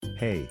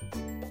Hey,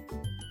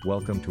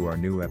 welcome to our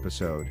new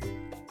episode.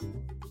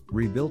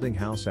 Rebuilding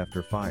House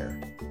After Fire.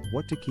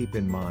 What to keep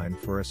in mind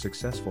for a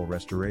successful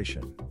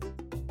restoration.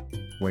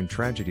 When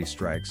tragedy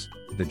strikes,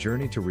 the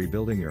journey to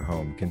rebuilding your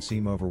home can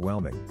seem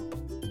overwhelming.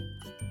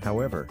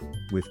 However,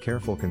 with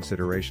careful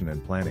consideration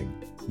and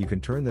planning, you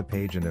can turn the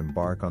page and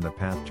embark on the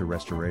path to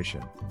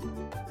restoration.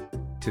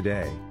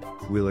 Today,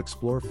 we'll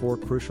explore 4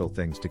 crucial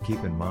things to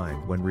keep in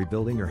mind when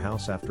rebuilding your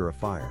house after a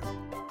fire.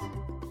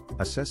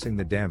 Assessing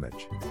the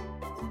damage.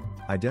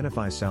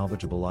 Identify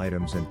salvageable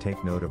items and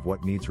take note of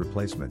what needs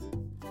replacement.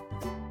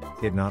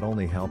 It not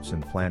only helps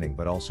in planning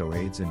but also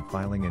aids in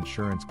filing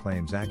insurance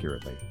claims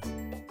accurately.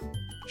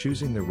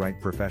 Choosing the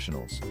right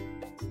professionals.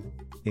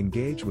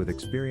 Engage with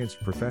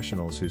experienced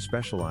professionals who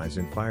specialize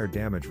in fire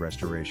damage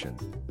restoration.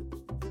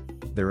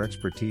 Their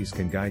expertise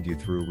can guide you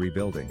through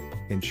rebuilding,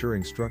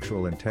 ensuring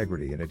structural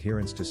integrity and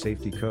adherence to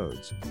safety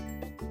codes.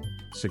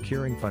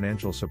 Securing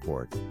financial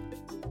support.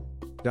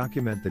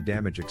 Document the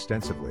damage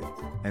extensively,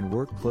 and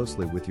work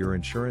closely with your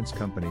insurance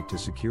company to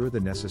secure the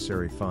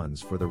necessary funds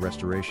for the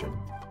restoration.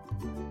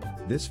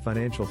 This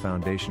financial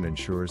foundation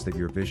ensures that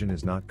your vision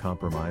is not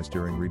compromised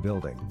during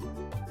rebuilding.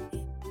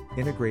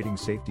 Integrating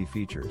safety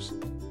features.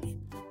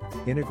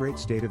 Integrate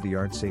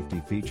state-of-the-art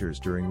safety features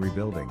during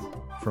rebuilding,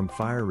 from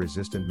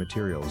fire-resistant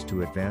materials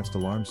to advanced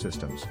alarm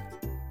systems.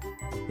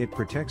 It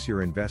protects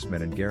your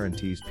investment and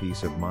guarantees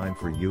peace of mind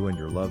for you and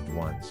your loved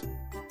ones.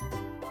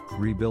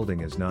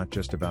 Rebuilding is not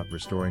just about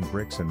restoring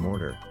bricks and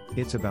mortar,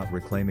 it's about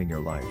reclaiming your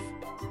life.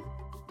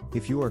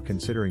 If you are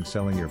considering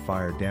selling your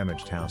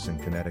fire-damaged house in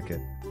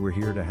Connecticut, we're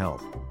here to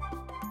help.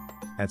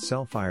 At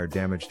Sell Fire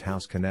Damaged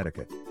House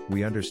Connecticut,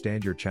 we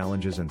understand your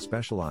challenges and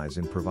specialize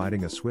in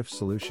providing a swift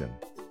solution.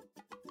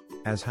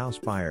 As house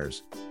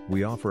buyers,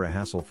 we offer a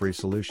hassle-free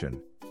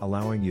solution,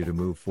 allowing you to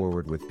move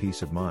forward with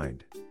peace of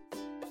mind.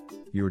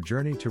 Your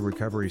journey to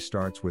recovery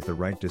starts with the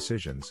right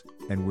decisions,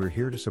 and we're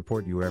here to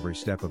support you every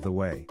step of the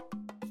way.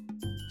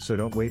 So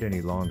don't wait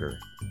any longer,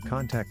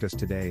 contact us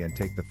today and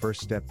take the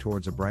first step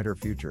towards a brighter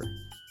future.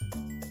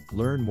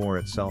 Learn more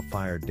at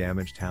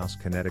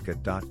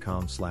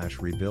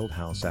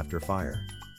sellfiredamagedhouseconnecticut.com/rebuildhouseafterfire.